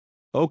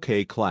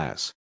Okay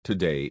class,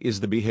 today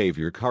is the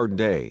behavior card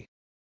day.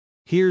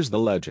 Here's the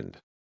legend.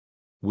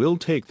 We'll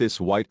take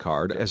this white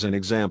card as an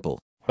example.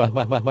 That's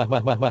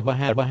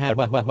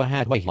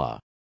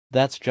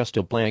just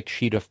a blank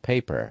sheet of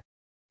paper.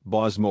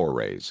 Baws,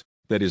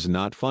 that is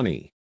not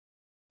funny.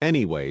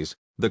 Anyways,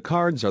 the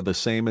cards are the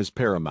same as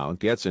Paramount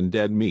gets in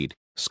dead meat,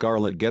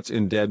 Scarlet gets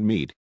in dead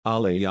meat,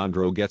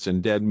 Alejandro gets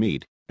in dead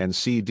meat, and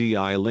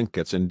CDI Link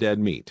gets in dead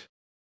meat.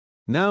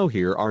 Now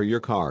here are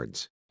your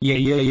cards. Yay.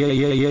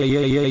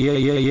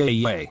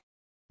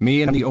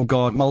 Me and Neo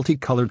got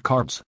multicolored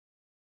cards.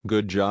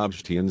 Good job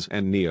Stians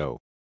and Neo.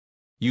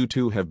 You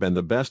two have been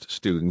the best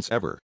students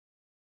ever.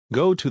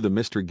 Go to the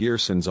Mr.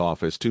 Gearson's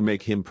office to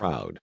make him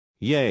proud.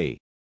 Yay!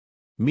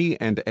 Me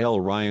and L.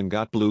 Ryan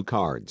got blue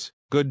cards.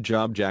 Good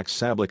job Jack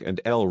Sablik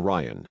and L.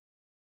 Ryan.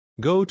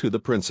 Go to the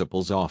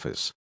principal's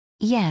office.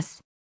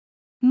 Yes.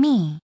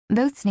 Me,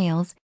 both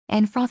Snails,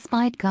 and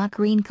Frostbite got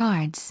green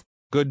cards.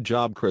 Good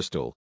job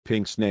Crystal,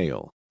 Pink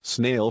Snail,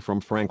 Snail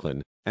from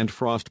Franklin, and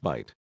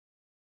Frostbite.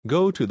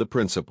 Go to the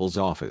principal's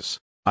office.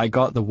 I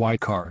got the white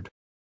card.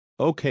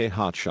 Okay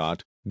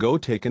Hotshot, go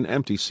take an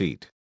empty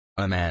seat.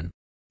 Oh man.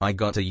 I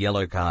got a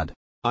yellow card.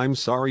 I'm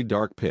sorry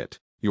Dark Pit,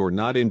 you're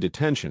not in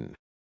detention.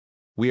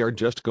 We are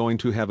just going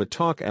to have a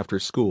talk after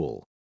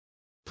school.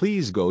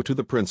 Please go to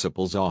the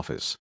principal's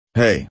office.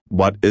 Hey,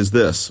 what is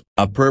this?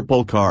 A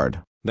purple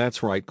card.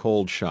 That's right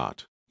Cold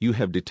Shot, you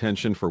have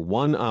detention for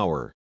 1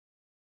 hour.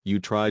 You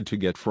tried to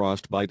get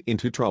Frostbite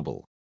into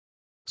trouble.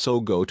 So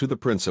go to the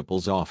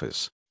principal's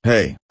office.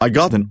 Hey, I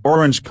got an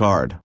orange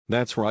card.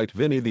 That's right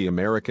Vinny the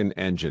American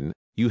Engine,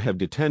 you have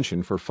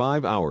detention for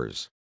 5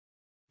 hours.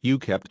 You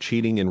kept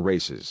cheating in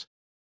races.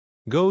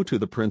 Go to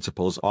the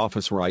principal's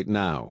office right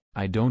now.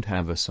 I don't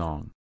have a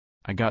song.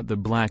 I got the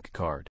black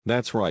card.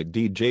 That's right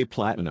DJ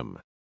Platinum.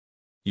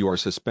 You are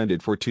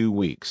suspended for 2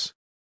 weeks.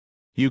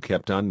 You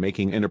kept on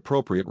making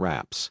inappropriate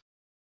raps.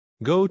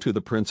 Go to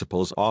the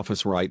principal's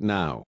office right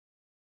now.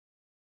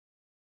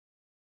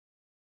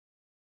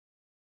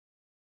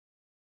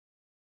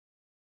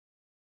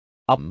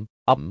 I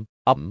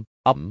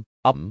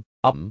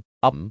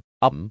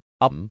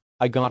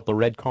got the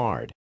red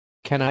card.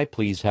 Can I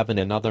please have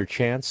another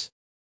chance?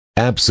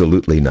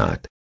 Absolutely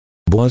not.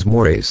 Baws,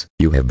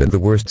 you have been the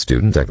worst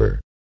student ever.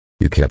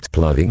 You kept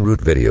plotting rude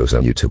videos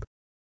on YouTube.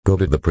 Go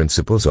to the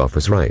principal's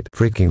office right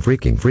freaking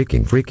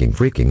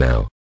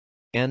now.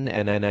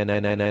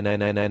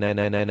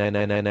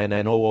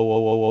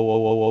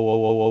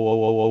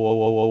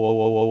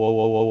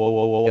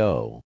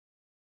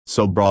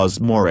 So Baws,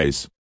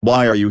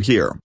 why are you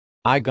here?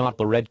 I got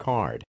the red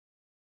card.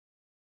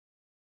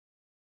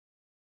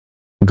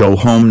 Go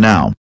home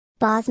now.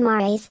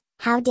 Baws,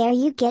 how dare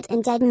you get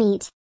in dead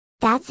meat?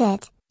 That's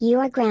it, you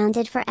are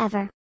grounded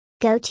forever.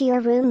 Go to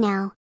your room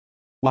now.